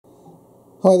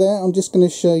Hi there, I'm just going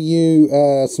to show you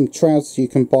some trousers you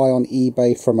can buy on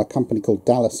eBay from a company called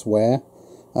Dallaswear.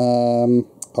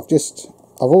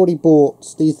 I've already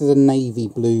bought, these are the navy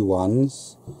blue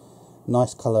ones,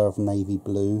 nice colour of navy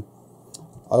blue.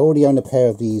 I already own a pair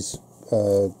of these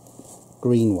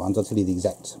green ones. I'll tell you the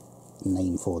exact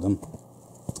name for them.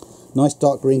 Nice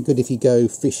dark green, good if you go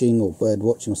fishing or bird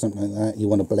watching or something like that. You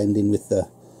want to blend in with the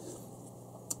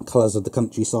colours of the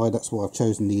countryside. That's why I've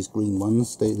chosen these green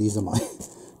ones. These are my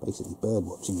basically bird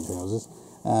watching trousers,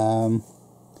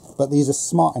 but these are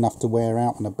smart enough to wear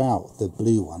out and about. The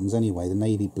blue ones anyway, the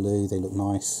navy blue, they look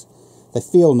nice, they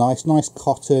feel nice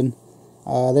cotton.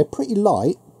 They're pretty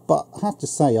light, but I have to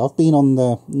say I've been on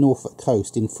the Norfolk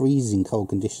coast in freezing cold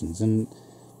conditions and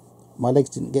my legs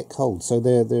didn't get cold, so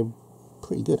they're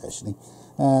pretty good actually.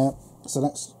 So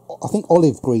that's, I think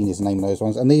olive green is the name of those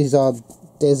ones, and these are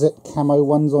desert camo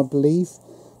ones, I believe.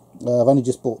 I've only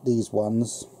just bought these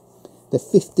ones. They're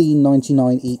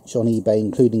 $15.99 each on eBay,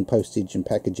 including postage and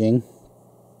packaging.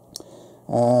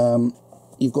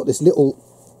 You've got this little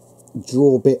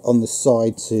draw bit on the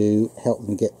side to help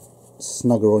them get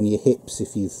snugger on your hips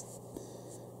if you've,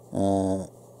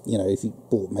 if you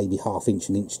bought maybe ½ inch,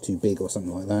 an inch too big or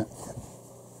something like that.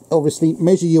 Obviously,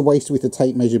 measure your waist with a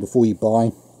tape measure before you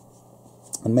buy,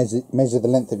 and measure the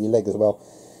length of your leg as well.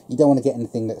 You don't want to get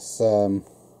anything that's the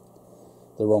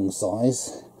wrong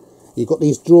size. You've got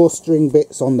these drawstring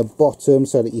bits on the bottom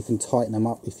so that you can tighten them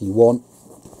up if you want.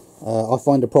 I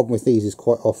find the problem with these is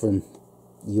quite often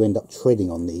you end up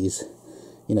treading on these,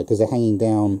 because they're hanging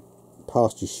down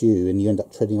past your shoe and you end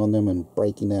up treading on them and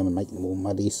breaking them and making them all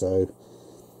muddy. So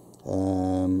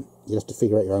you have to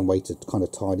figure out your own way to kind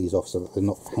of tie these off so that they're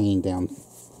not hanging down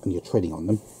and you're treading on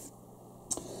them.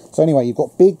 So anyway, you've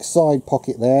got big side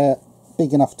pocket there,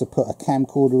 big enough to put a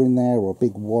camcorder in there or a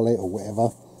big wallet or whatever.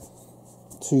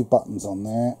 2 buttons on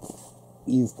there.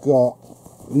 You've got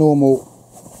normal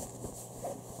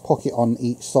pocket on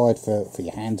each side for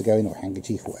your hand to go in, or a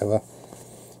handkerchief or whatever.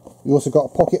 You also got a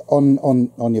pocket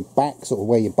on your back, sort of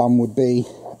where your bum would be,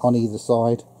 on either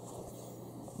side.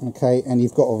 Okay, and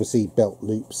you've got obviously belt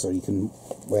loops, so you can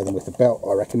wear them with the belt.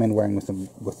 I recommend wearing them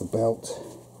with the belt.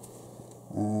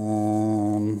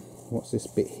 What's this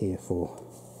bit here for?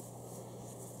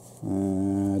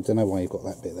 I don't know why you've got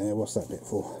that bit there. What's that bit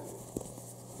for?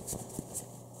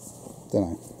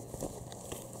 Don't know.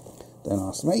 Don't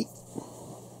ask me.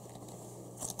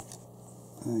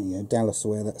 There you go,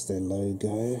 Dallaswear, that's their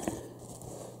logo.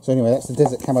 So anyway, that's the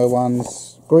desert camo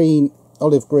ones. Green,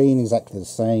 olive green, exactly the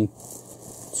same.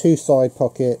 2 side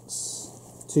pockets,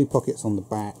 2 pockets on the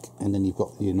back, and then you've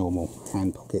got your normal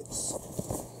hand pockets.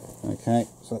 Okay,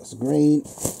 so that's the green,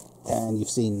 and you've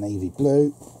seen navy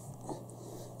blue.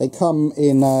 They come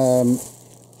in,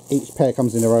 each pair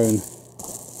comes in their own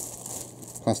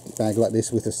plastic bag like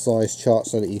this with a size chart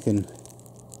so that you can,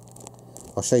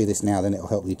 I'll show you this now, then it'll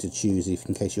help you to choose if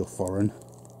in case you're foreign.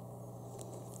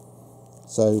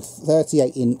 So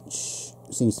 38 inch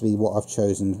seems to be what I've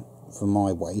chosen for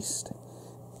my waist,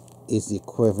 is the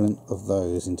equivalent of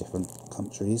those in different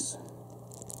countries.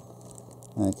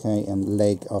 Okay, and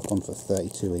leg I've gone for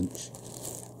 32 inch.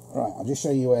 Right, I'll just show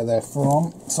you where they're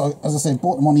from. So as I said,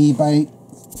 bought them on eBay,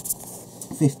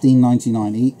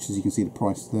 $15.99 each, as you can see the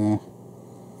price there.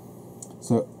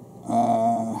 So,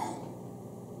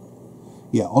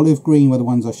 yeah, olive green were the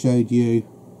ones I showed you,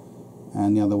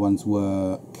 and the other ones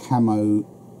were camo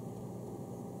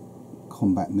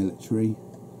combat military.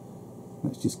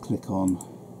 Let's just click on,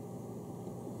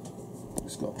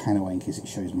 it's got a pan away in case it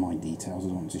shows my details. I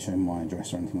don't want to show my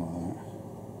address or anything like that.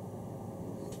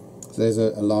 So there's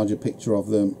a larger picture of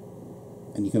them,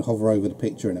 and you can hover over the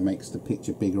picture and it makes the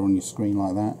picture bigger on your screen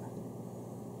like that.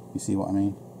 You see what I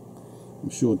mean? I'm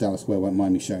sure Dallaswear won't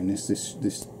mind me showing this. This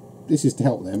is to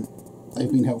help them.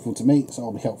 They've been helpful to me, so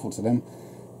I'll be helpful to them.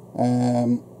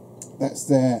 That's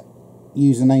their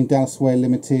username, Dallaswear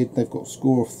Limited. They've got a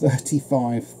score of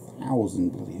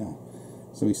 35,000, bloody hell.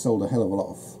 So we sold a hell of a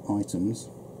lot of items.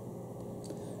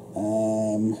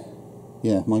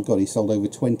 Yeah, my God, he sold over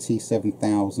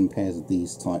 27,000 pairs of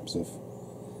these types of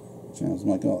trousers.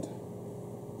 My God.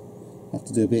 I have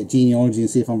to do a bit of genealogy and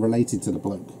see if I'm related to the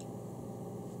bloke.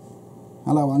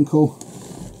 Hello, Uncle.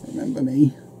 Remember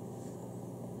me?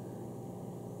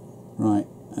 Right.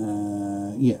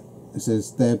 Yeah. It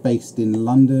says they're based in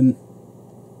London.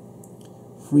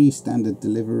 Free standard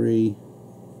delivery.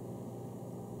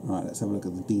 Right. Let's have a look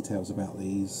at the details about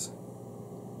these.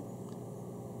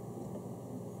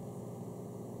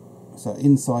 So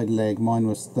inside leg, mine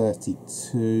was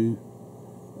 32.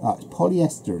 Ah, it's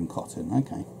polyester and cotton.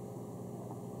 Okay.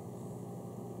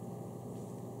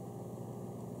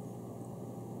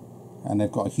 And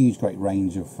they've got a huge, great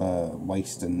range of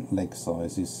waist and leg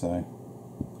sizes. So,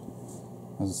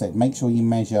 as I said, make sure you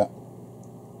measure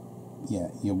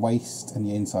your waist and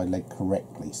your inside leg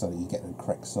correctly so that you get the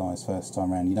correct size first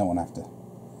time around. You don't want to have to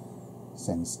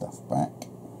send stuff back.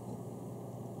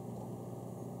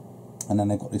 And then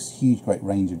they've got this huge, great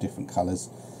range of different colours.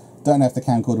 Don't know if the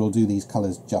camcorder will do these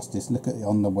colours justice. Look at it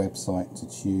on the website to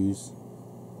choose.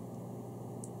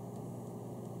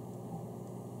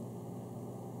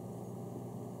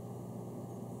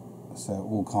 So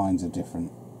all kinds of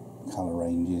different colour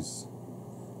ranges,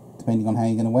 depending on how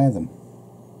you're going to wear them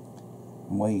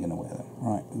and where you're going to wear them.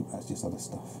 Right, ooh, that's just other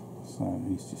stuff. So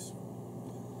he's just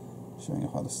showing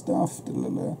off other stuff.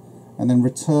 And then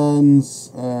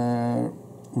returns.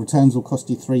 Returns will cost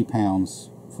you £3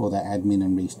 for their admin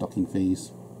and restocking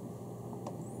fees.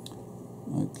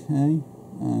 Okay.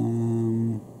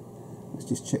 Let's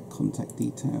just check contact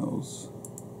details.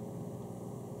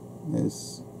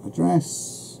 There's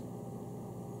address,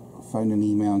 phone and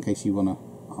email in case you want to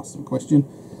ask them a question.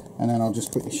 And then I'll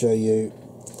just quickly show you,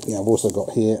 I've also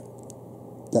got here,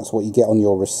 that's what you get on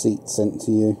your receipt sent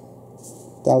to you.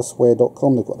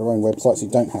 Dallaswear.com, they've got their own website, so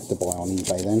you don't have to buy on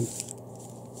eBay then.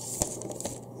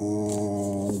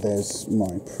 And there's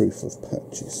my proof of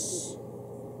purchase.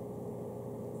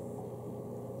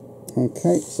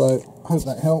 Okay, so hope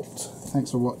that helped.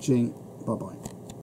 Thanks for watching. Bye bye.